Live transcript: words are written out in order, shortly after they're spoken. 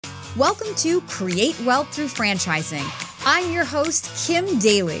Welcome to Create Wealth Through Franchising. I'm your host, Kim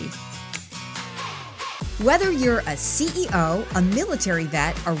Daly. Whether you're a CEO, a military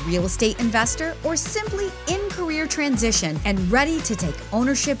vet, a real estate investor, or simply in career transition and ready to take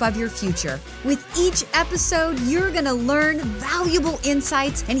ownership of your future, with each episode, you're going to learn valuable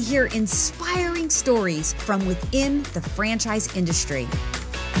insights and hear inspiring stories from within the franchise industry.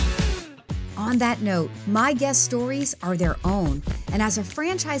 On that note, my guest stories are their own, and as a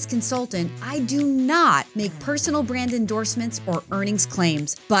franchise consultant, I do not make personal brand endorsements or earnings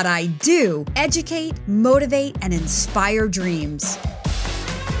claims, but I do educate, motivate, and inspire dreams.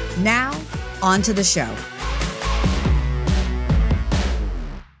 Now, on to the show.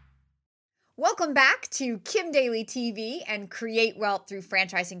 Welcome back to Kim Daly TV and Create Wealth Through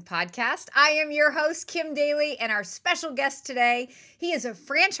Franchising podcast. I am your host, Kim Daly, and our special guest today, he is a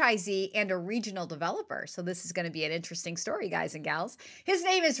franchisee and a regional developer. So this is going to be an interesting story, guys and gals. His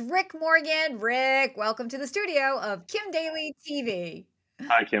name is Rick Morgan. Rick, welcome to the studio of Kim Daly TV.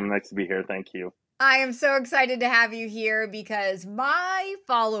 Hi, Kim. Nice to be here. Thank you. I am so excited to have you here because my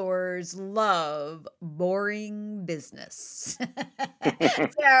followers love boring business.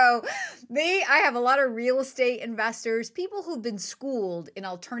 I have a lot of real estate investors, people who've been schooled in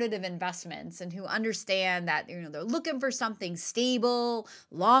alternative investments and who understand that, they're looking for something stable,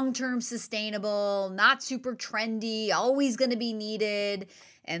 long-term sustainable, not super trendy, always going to be needed.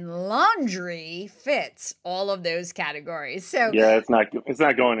 And laundry fits all of those categories. So yeah, it's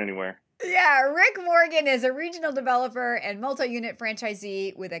not going anywhere. Yeah, Rick Morgan is a regional developer and multi-unit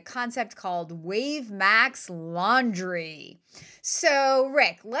franchisee with a concept called WaveMax Laundry. So,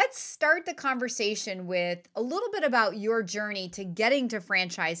 Rick, let's start the conversation with a little bit about your journey to getting to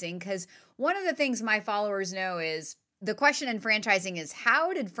franchising, because one of the things my followers know is the question in franchising is,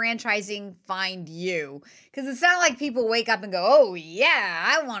 how did franchising find you? Because it's not like people wake up and go, oh, yeah,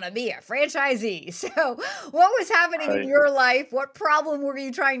 I want to be a franchisee. So what was happening in your life? What problem were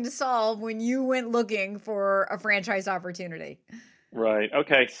you trying to solve when you went looking for a franchise opportunity? Right.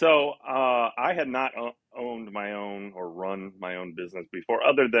 Okay. So I had not owned my own or run my own business before,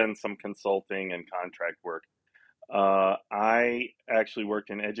 other than some consulting and contract work. I actually worked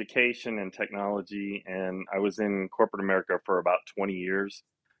in education and technology, and I was in corporate America for about 20 years,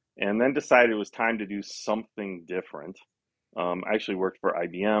 and then decided it was time to do something different. I actually worked for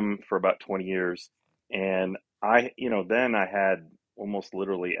IBM for about 20 years, and then I had almost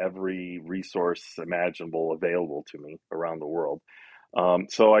literally every resource imaginable available to me around the world.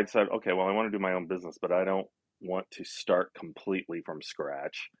 So I said, okay, well, I want to do my own business, but I don't want to start completely from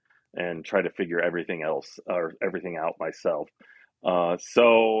scratch and try to figure everything out myself.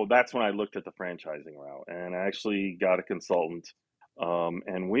 So that's when I looked at the franchising route, and I actually got a consultant. And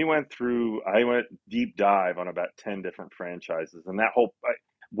I went deep dive on about 10 different franchises, and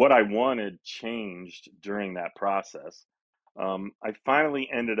what I wanted changed during that process. I finally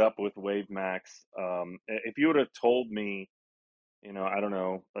ended up with WaveMax. If you would have told me, I don't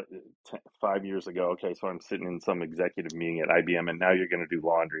know, 5 years ago, okay, so I'm sitting in some executive meeting at IBM, and now you're going to do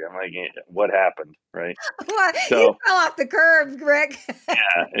laundry. I'm like, what happened, right? Well, you fell off the curb, Rick.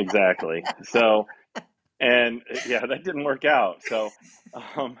 Yeah, exactly. So, and yeah, that didn't work out. So,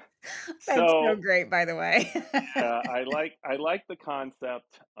 that's so great, by the way. Yeah, I like the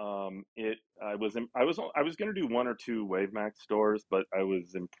concept. I was going to do one or two WaveMax stores, but I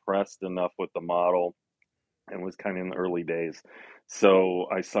was impressed enough with the model and was kind of in the early days. So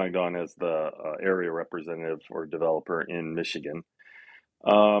I signed on as the area representative or developer in Michigan.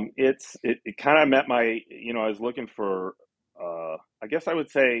 It kind of met my, I was looking for, I guess I would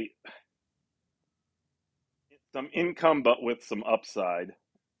say some income, but with some upside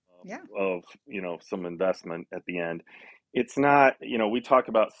of, some investment at the end. It's not, we talk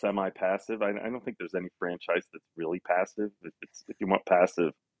about semi-passive. I don't think there's any franchise that's really passive. If you want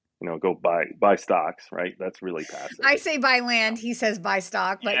passive, go buy stocks, right? That's really passive. I say buy land. He says buy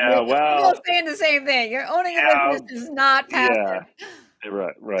stock, but you're both saying the same thing. You're owning a business is not passive. Yeah,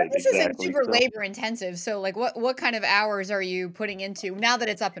 right. But this exactly. isn't super labor intensive. So like what kind of hours are you putting into now that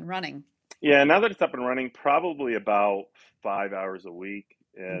it's up and running? Yeah, now that it's up and running, probably about 5 hours a week.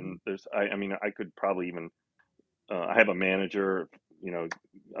 And I could probably even, I have a manager,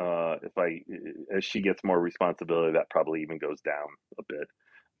 as she gets more responsibility, that probably even goes down a bit.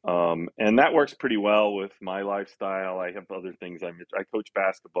 And that works pretty well with my lifestyle. I have other things. I coach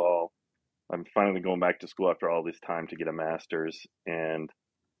basketball. I'm finally going back to school after all this time to get a master's. And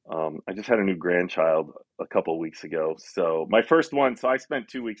I just had a new grandchild a couple of weeks ago. So my first one, so I spent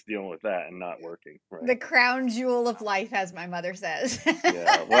 2 weeks dealing with that and not working. Right? The crown jewel of life, as my mother says.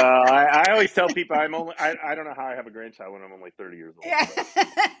 Yeah. Well, I always tell people I don't know how I have a grandchild when I'm only 30 years old. Yeah.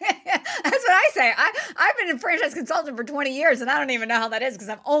 been a franchise consultant for 20 years, and I don't even know how that is because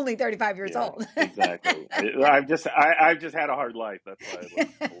I'm only 35 years Yeah, old. exactly. I've just had a hard life. That's why I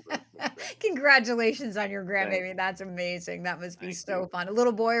look older. That's it. Congratulations on your Thank grandbaby. That's amazing. That must be thank so you. fun. A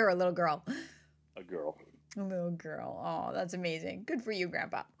little boy or a little girl? A girl. A little girl. Oh, that's amazing. Good for you,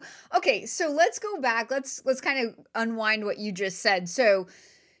 Grandpa. Okay, so let's go back. Let's kind of unwind what you just said. So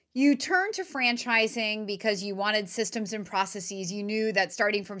you turned to franchising because you wanted systems and processes. You knew that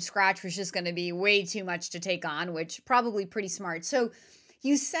starting from scratch was just going to be way too much to take on, which probably pretty smart. So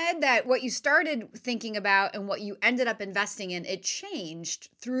you said that what you started thinking about and what you ended up investing in, it changed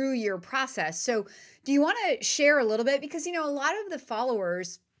through your process. So do you want to share a little bit? Because, a lot of the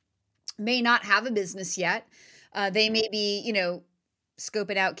followers may not have a business yet. They Mhm. may be,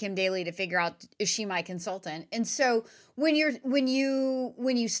 scoping out Kim Daly to figure out, is she my consultant? And so when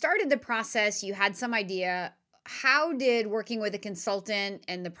you started the process, you had some idea. How did working with a consultant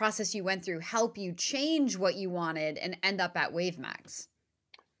and the process you went through help you change what you wanted and end up at WaveMax?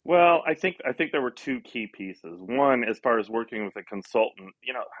 Well, I think there were two key pieces. One, as far as working with a consultant,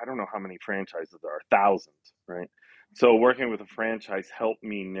 I don't know how many franchises there are, thousands, right? So working with a franchise helped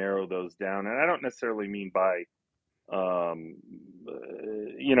me narrow those down, and I don't necessarily mean by um, uh,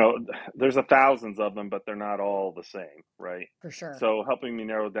 you know, there's a thousands of them, but they're not all the same, right? For sure. So helping me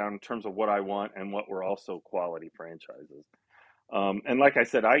narrow down in terms of what I want and what were also quality franchises. And like I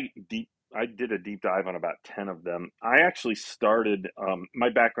said, I did a deep dive on about 10 of them. I actually started, my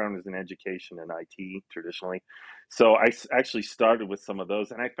background is in education and IT traditionally. So actually started with some of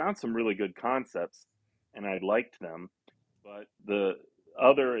those and I found some really good concepts and I liked them. But the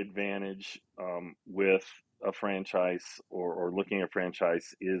other advantage with a franchise or looking at a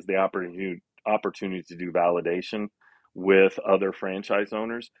franchise is the opportunity to do validation with other franchise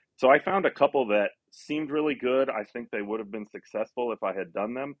owners. So I found a couple that seemed really good. I think they would have been successful if I had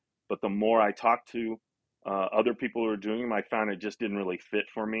done them. But the more I talked to other people who were doing them, I found it just didn't really fit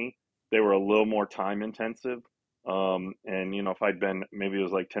for me. They were a little more time intensive. And if I'd been, maybe it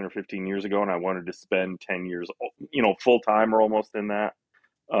was like 10 or 15 years ago and I wanted to spend 10 years, full time or almost in that,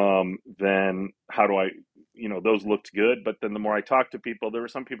 then how do I, those looked good. But then the more I talked to people, there were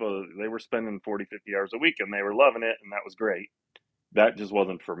some people, they were spending 40, 50 hours a week and they were loving it. And that was great. That just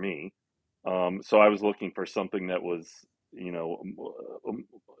wasn't for me. So I was looking for something that was, you know, um,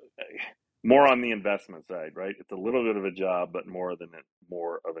 more on the investment side, right? It's a little bit of a job, but more of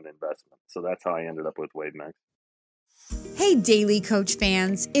an investment. So that's how I ended up with Wade Max. Hey, Daily Coach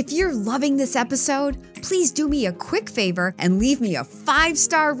fans, if you're loving this episode, please do me a quick favor and leave me a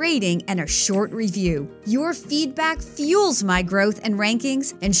 5-star rating and a short review. Your feedback fuels my growth and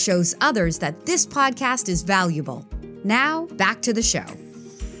rankings and shows others that this podcast is valuable. Now, back to the show.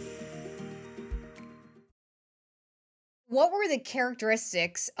 What were the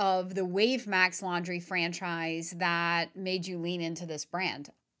characteristics of the WaveMax laundry franchise that made you lean into this brand?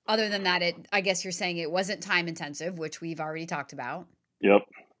 Other than that, I guess you're saying it wasn't time intensive, which we've already talked about. Yep.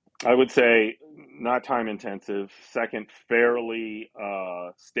 I would say not time intensive. Second, fairly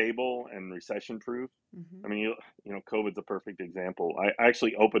stable and recession proof. Mhm. I mean, COVID's a perfect example. I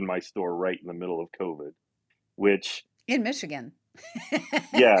actually opened my store right in the middle of COVID, which, In Michigan.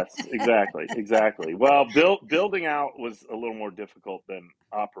 yes, exactly, exactly. Well, building out was a little more difficult than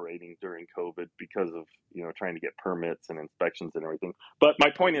operating during COVID because of, trying to get permits and inspections and everything. But my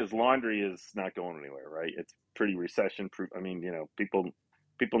point is laundry is not going anywhere, right? It's pretty recession proof. I mean, people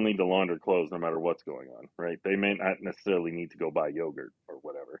need to launder clothes no matter what's going on, right? They may not necessarily need to go buy yogurt or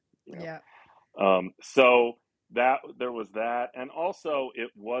whatever, you know. Yeah. So that there was that, and also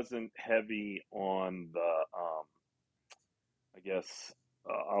it wasn't heavy on the I guess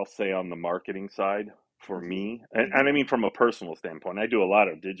I'll say on the marketing side for Mhm. me, and I mean from a personal standpoint, I do a lot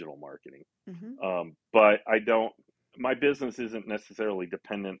of digital marketing, Mhm. but I don't. My business isn't necessarily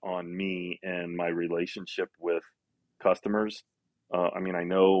dependent on me and my relationship with customers. I mean, I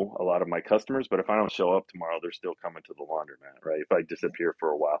know a lot of my customers, but if I don't show up tomorrow, they're still coming to the laundromat, right? If I Yeah. disappear for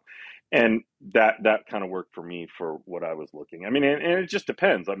a while, and that kind of worked for me for what I was looking. I mean, and it just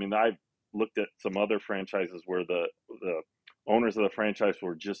depends. I mean, I've looked at some other franchises where the owners of the franchise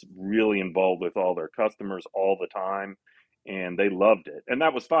were just really involved with all their customers all the time and they loved it and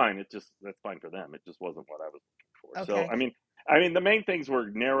that was fine. That's fine for them. It just wasn't what I was looking for. So Okay. I mean the main things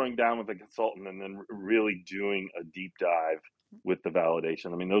were narrowing down with a consultant and then really doing a deep dive with the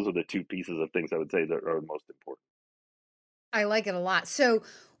validation. I mean those are the two pieces of things I would say that are most important. I like it a lot. So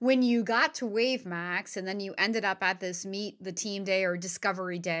when you got to WaveMax and then you ended up at this Meet the Team Day or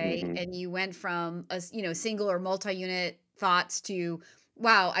Discovery Day, Hmm. and you went from single or multi-unit thoughts to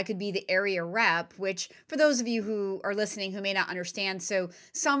wow, I could be the area rep, which for those of you who are listening who may not understand, so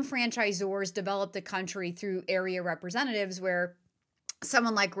some franchisors develop the country through area representatives where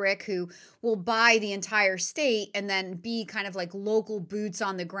someone like Rick who will buy the entire state and then be kind of like local boots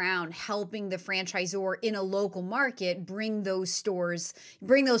on the ground, helping the franchisor in a local market bring those stores,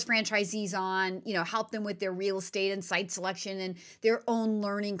 bring those franchisees on, help them with their real estate and site selection and their own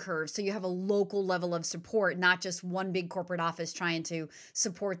learning curve. So you have a local level of support, not just one big corporate office trying to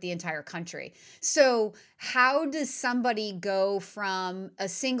support the entire country. So how does somebody go from a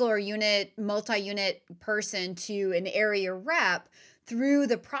single or unit, multi-unit person to an area rep through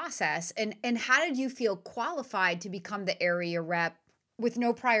the process, and how did you feel qualified to become the area rep with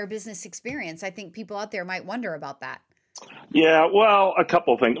no prior business experience? I think people out there might wonder about that. Yeah, well, a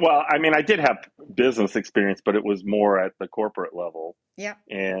couple things. Well, I mean, I did have business experience, but it was more at the corporate level. Yeah,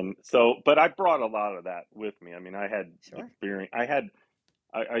 And so, but I brought a lot of that with me. I mean, I had sure. experience.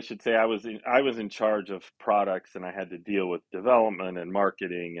 I should say, I was in charge of products, and I had to deal with development and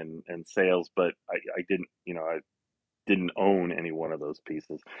marketing and sales, but I didn't, I didn't own any one of those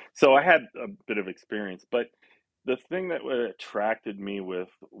pieces. So I had a bit of experience, but the thing that attracted me with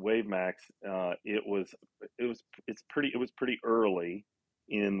WaveMax, it was pretty early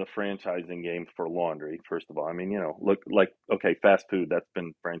in the franchising game for laundry. First of all, I mean, look like, okay, fast food, that's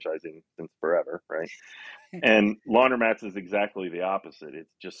been franchising since forever, right? And laundromats is exactly the opposite.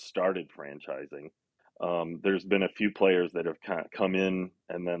 It's just started franchising. There's been a few players that have kind of come in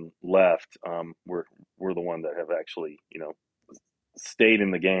and then left. We're the one that have actually, stayed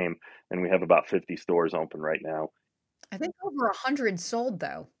in the game, and we have about 50 stores open right now. I think over 100 sold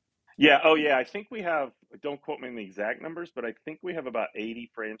though. Yeah. Oh, yeah. I think we have. Don't quote me on the exact numbers, but I think we have about 80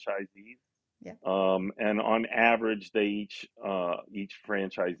 franchisees. Yeah. And on average, each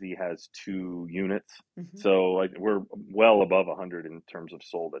franchisee has 2 units. Hmm. So we're well above 100 in terms of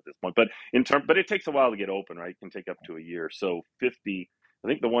sold at this point. But it takes a while to get open, right? It can take up to a year. So 50. I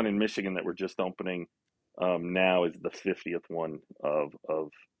think the one in Michigan that we're just opening now is the 50th one of.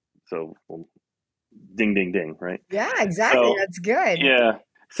 So ding, ding, ding, right? Yeah, exactly. So That's good. yeah.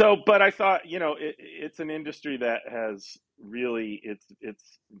 So, but I thought, it's an industry that has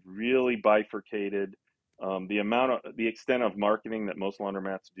it's really bifurcated. The extent of marketing that most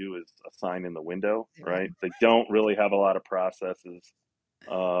laundromats do is a sign in the window, Zero. right? They don't really have a lot of processes.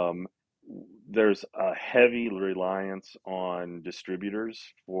 Um, there's a heavy reliance on distributors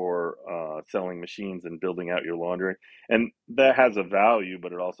for selling machines and building out your laundry, and that has a value,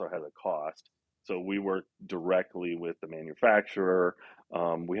 but it also has a cost. So we work directly with the manufacturer.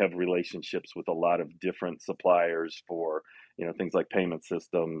 We have relationships with a lot of different suppliers for, things like payment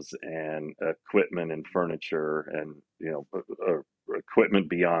systems and equipment and furniture and, equipment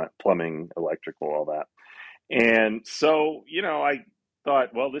beyond plumbing, electrical, all that. And so, I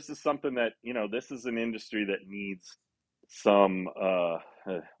thought, well, this is something that, this is an industry that needs some,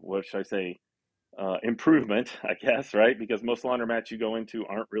 what should I say, improvement, I guess, right? Because most laundromats you go into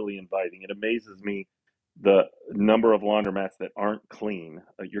aren't really inviting. It amazes me the number of laundromats that aren't clean.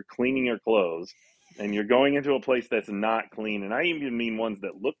 You're cleaning your clothes and you're going into a place that's not clean. And I even mean ones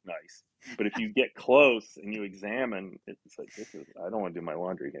that look nice. But if you get close and you examine, it's like, I don't want to do my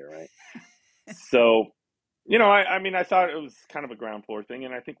laundry here, right? So I mean, I thought it was kind of a ground floor thing,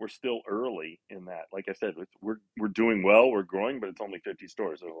 and I think we're still early in that. Like I said, we're doing well, we're growing, but it's only 50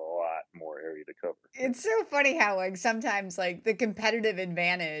 stores. There's a lot more area to cover. It's so funny how like sometimes like the competitive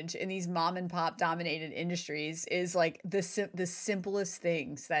advantage in these mom and pop dominated industries is like the simplest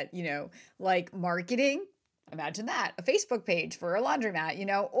things that, like marketing. Imagine that, a Facebook page for a laundromat,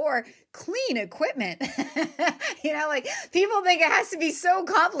 or clean equipment. Like people think it has to be so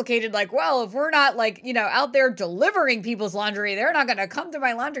complicated. Like, well, if we're not like, out there delivering people's laundry, they're not going to come to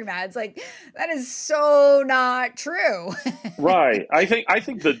my laundromat. It's like, that is so not true. Right. I think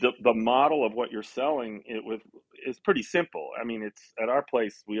the model of what you're selling it with is pretty simple. I mean, it's at our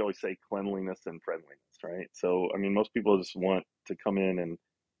place we always say cleanliness and friendliness, right? So I mean, most people just want to come in and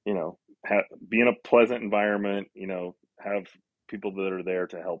be in a pleasant environment. Have people that are there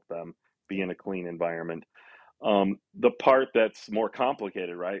to help them be in a clean environment. The part that's more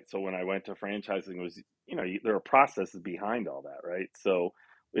complicated, right? So when I went to franchising was, there are processes behind all that, right? So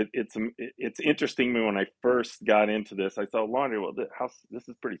it's interesting me when I first got into this, I thought laundry, well, this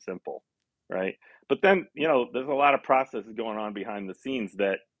is pretty simple, right? But then, there's a lot of processes going on behind the scenes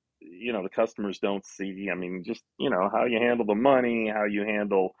that, the customers don't see. I mean, just, how you handle the money, how you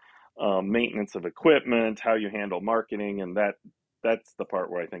handle maintenance of equipment, how you handle marketing, and that's the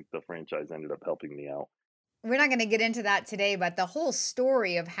part where I think the franchise ended up helping me out. We're not going to get into that today, but the whole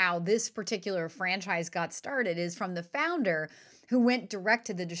story of how this particular franchise got started is from the founder who went direct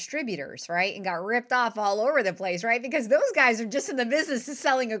to the distributors, right? And got ripped off all over the place, right? Because those guys are just in the business of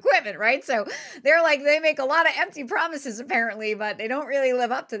selling equipment, right? So they're like, they make a lot of empty promises apparently, but they don't really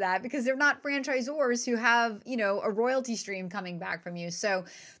live up to that because they're not franchisors who have, a royalty stream coming back from you. So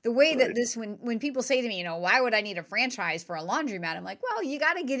the way that Right. this, when people say to me, why would I need a franchise for a laundromat? I'm like, well, you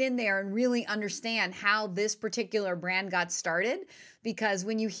got to get in there and really understand how this particular brand got started. Because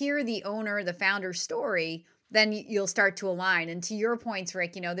when you hear the owner, the founder's story, then you'll start to align. And to your points,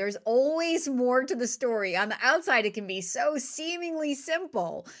 Rick, there's always more to the story. On the outside, it can be so seemingly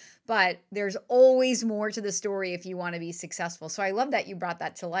simple, but there's always more to the story if you want to be successful. So I love that you brought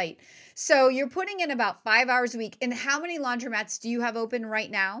that to light. So you're putting in about 5 hours a week. And how many laundromats do you have open right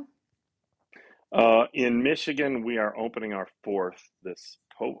now? In Michigan, we are opening our fourth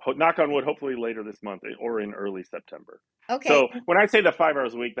knock on wood, hopefully later this month or in early September. Okay, So when I say the 5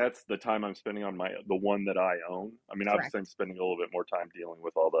 hours a week, that's the time I'm spending on the one that I own. I mean, obviously, I'm correct. spending a little bit more time dealing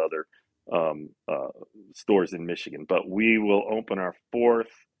with all the other stores in Michigan. But we will open our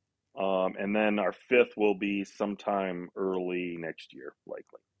fourth, and then our fifth will be sometime early next year,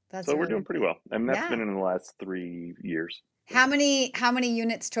 likely. That's So we're really doing pretty great. well, and that's Yeah. been in the last 3 years. How many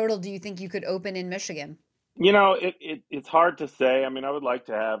units total do you think you could open in Michigan? It's hard to say. I mean, I would like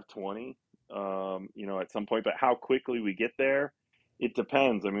to have 20, at some point, but how quickly we get there, it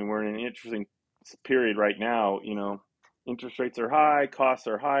depends. I mean, we're in an interesting period right now. Interest rates are high, costs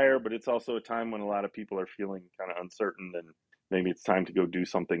are higher, but it's also a time when a lot of people are feeling kind of uncertain and maybe it's time to go do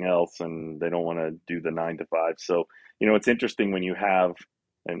something else and they don't want to do the 9 to 5. So, it's interesting when you have,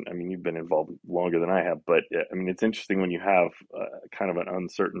 and I mean, you've been involved longer than I have, but I mean, it's interesting when you have kind of an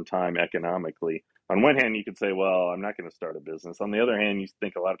uncertain time economically. On one hand, you could say, well, I'm not going to start a business. On the other hand, you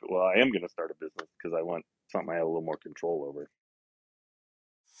think a lot of people, well, I am going to start a business because I want something I have a little more control over.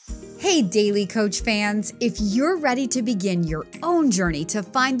 Hey, Daily Coach fans, if you're ready to begin your own journey to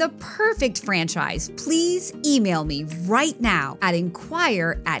find the perfect franchise, please email me right now at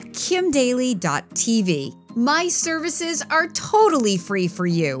inquire@kimdaly.tv. My services are totally free for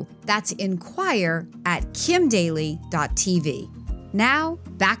you. That's inquire@kimdaly.tv. Now,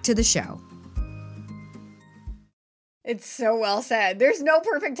 back to the show. It's so well said. There's no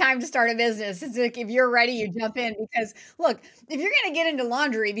perfect time to start a business. It's like if you're ready, you jump in because look, if you're going to get into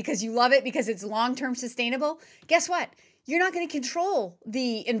laundry because you love it because it's long-term sustainable, guess what? You're not going to control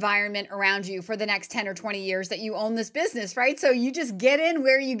the environment around you for the next 10 or 20 years that you own this business, right? So you just get in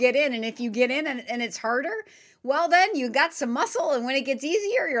where you get in. And if you get in and it's harder, well, then you got some muscle. And when it gets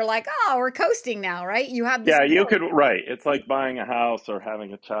easier, you're like, oh, we're coasting now, right? You have this. Yeah, you could, right. It's like buying a house or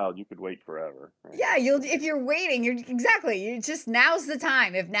having a child. You could wait forever, right? Yeah, you'll if you're waiting, you're exactly. You just now's the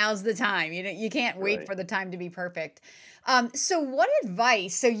time. If now's the time, you can't wait Right. for the time to be perfect. So what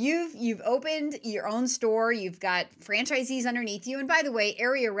advice? So you've opened your own store. You've got franchisees underneath you. And by the way,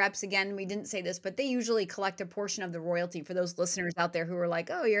 area reps again. We didn't say this, but they usually collect a portion of the royalty for those listeners out there who are like,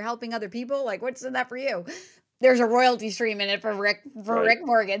 "Oh, you're helping other people. Like, what's in that for you?" There's a royalty stream in it for Right. Rick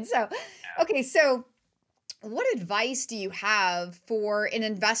Morgan. So, okay, so what advice do you have for an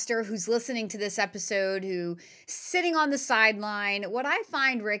investor who's listening to this episode who sitting on the sideline? What I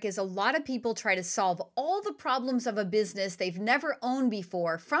find, Rick, is a lot of people try to solve all the problems of a business they've never owned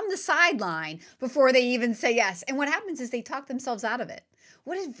before from the sideline before they even say yes. And what happens is they talk themselves out of it.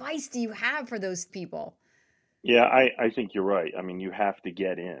 What advice do you have for those people? Yeah, I think you're right. I mean, you have to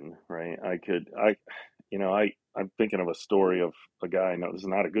get in, right? I'm thinking of a story of a guy I know. This is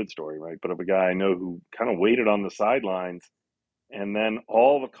not a good story, right? But of a guy I know who kind of waited on the sidelines, and then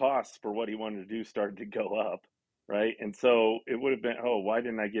all the costs for what he wanted to do started to go up, right? And so it would have been, oh, why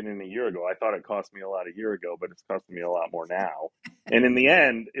didn't I get in a year ago? I thought it cost me a lot a year ago, but it's costing me a lot more now. And in the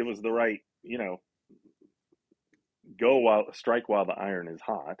end, it was the right, strike while the iron is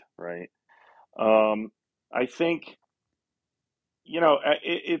hot, right? Um, I think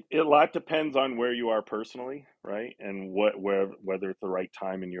a lot depends on where you are personally, right? And whether it's the right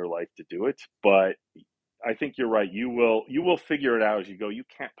time in your life to do it. But I think you're right. You will figure it out as you go. You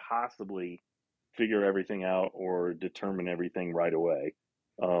can't possibly figure everything out or determine everything right away.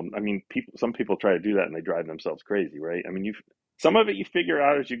 I mean, some people try to do that and they drive themselves crazy, right? I mean, some of it you figure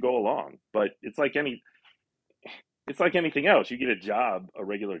out as you go along, but it's like anything else. You get a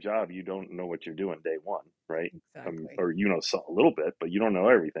regular job, you don't know what you're doing day one, right? Exactly. Or a little bit, but you don't know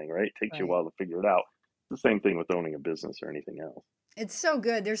everything, right? It takes you a Right. while to figure it out. It's the same thing with owning a business or anything else. It's so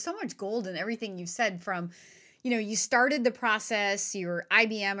good. There's so much gold in everything you've said from you started the process, you were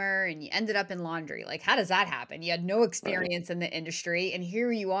IBMer and you ended up in laundry. Like, how does that happen? You had no Right. experience in the industry, and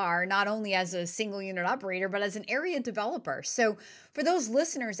here you are, not only as a single unit operator, but as an area developer. So, for those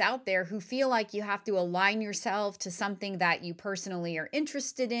listeners out there who feel like you have to align yourself to something that you personally are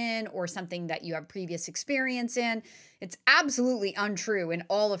interested in or something that you have previous experience in, it's absolutely untrue in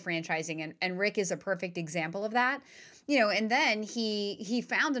all of franchising. And Rick is a perfect example of that. And then he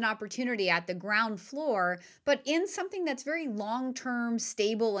found an opportunity at the ground floor, but in something that's very long-term,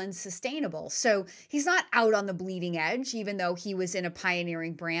 stable, and sustainable. So he's not out on the bleeding edge, even though he was in a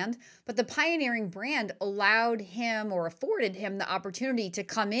pioneering brand. But the pioneering brand allowed him or afforded him the opportunity to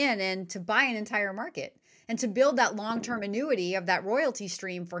come in and to buy an entire market and to build that long-term annuity of that royalty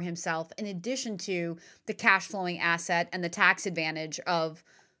stream for himself, in addition to the cash flowing asset and the tax advantage of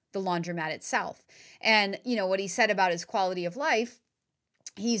the laundromat itself. And, what he said about his quality of life,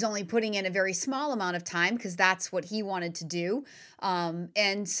 he's only putting in a very small amount of time because that's what he wanted to do.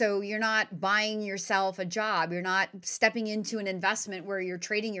 And so you're not buying yourself a job. You're not stepping into an investment where you're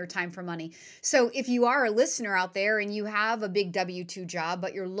trading your time for money. So if you are a listener out there and you have a big W-2 job,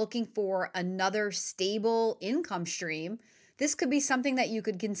 but you're looking for another stable income stream, this could be something that you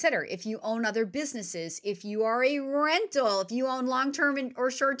could consider. If you own other businesses, if you are a rental, if you own long-term or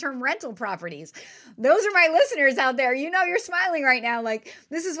short-term rental properties. Those are my listeners out there. You're smiling right now. Like,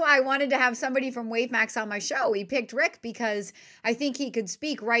 this is why I wanted to have somebody from WaveMax on my show. We picked Rick because I think he could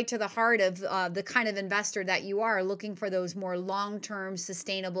speak right to the heart of the kind of investor that you are, looking for those more long-term,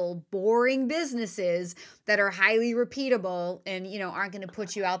 sustainable, boring businesses that are highly repeatable and, aren't going to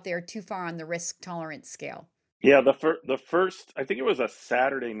put you out there too far on the risk tolerance scale. Yeah, the first, I think it was a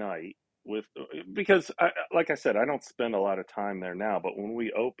Saturday night with, because like I said, I don't spend a lot of time there now, but when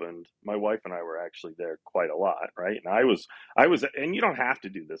we opened, my wife and I were actually there quite a lot, right? And I was, and you don't have to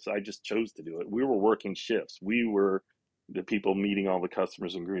do this. I just chose to do it. We were working shifts. We were the people meeting all the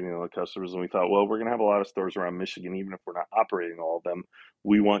customers and greeting all the customers. And we thought, well, we're going to have a lot of stores around Michigan, even if we're not operating all of them.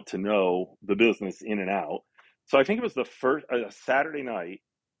 We want to know the business in and out. So I think it was the first Saturday night.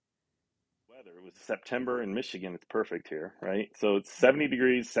 Weather. It was September in Michigan. It's perfect here, right? So it's 70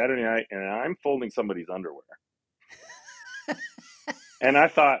 degrees Saturday night, and I'm folding somebody's underwear. And I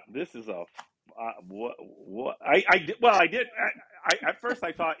thought, this is a what I did. Well, I did. At first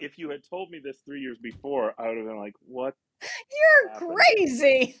I thought, if you had told me this 3 years before, I would have been like, what You're happened?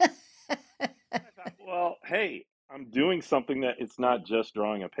 crazy. I thought, well, hey, I'm doing something that it's not just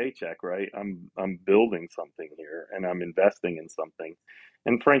drawing a paycheck, right? I'm building something here, and I'm investing in something.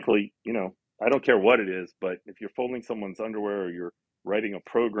 And frankly, I don't care what it is, but if you're folding someone's underwear, or you're writing a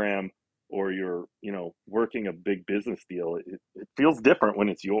program, or you're, working a big business deal, it feels different when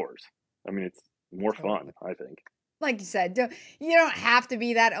it's yours. I mean, it's more fun, Totally. I think. Like you said, you don't have to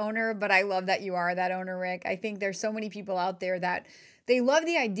be that owner, but I love that you are that owner, Rick. I think there's so many people out there that they love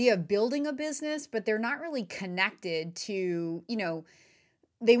the idea of building a business, but they're not really connected to,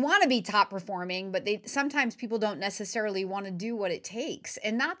 they want to be top performing, but they sometimes people don't necessarily want to do what it takes.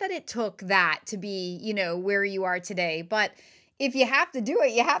 And not that it took that to be, where you are today, but if you have to do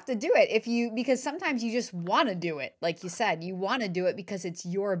it, you have to do it. Because sometimes you just want to do it. Like you said, you want to do it because it's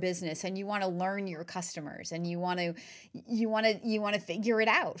your business and you want to learn your customers and you want to figure it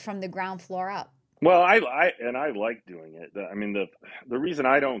out from the ground floor up. Well, I like doing it. I mean, the reason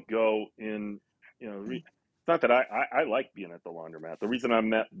I don't go in, it's not that I like being at the laundromat. The reason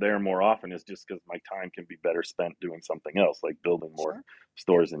I'm there more often is just because my time can be better spent doing something else, like building more Sure.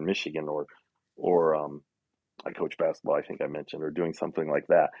 stores in Michigan, or I coach basketball, I think I mentioned, or doing something like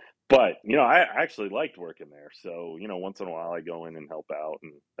that. But, I actually liked working there. So, once in a while I go in and help out,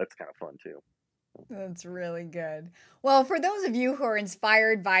 and that's kind of fun too. That's really good. Well, for those of you who are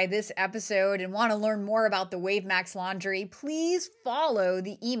inspired by this episode and want to learn more about the WaveMax Laundry, please follow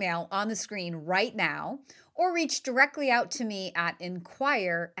the email on the screen right now or reach directly out to me at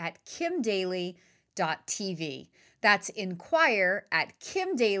inquire@kimdaly.tv. That's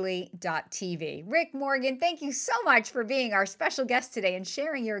inquire@kimdaly.tv. Rick Morgan, thank you so much for being our special guest today and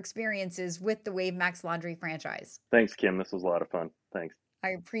sharing your experiences with the WaveMax Laundry franchise. Thanks, Kim. This was a lot of fun. Thanks. I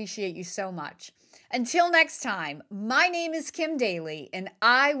appreciate you so much. Until next time, my name is Kim Daly, and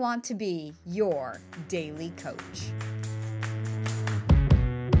I want to be your daily coach.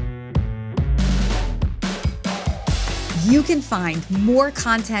 You can find more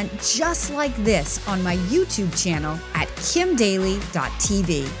content just like this on my YouTube channel at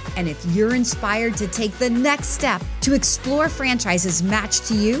kimdaly.tv. And if you're inspired to take the next step to explore franchises matched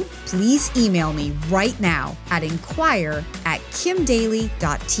to you, please email me right now at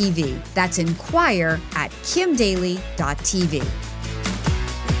inquire@kimdaly.tv. That's inquire@kimdaly.tv.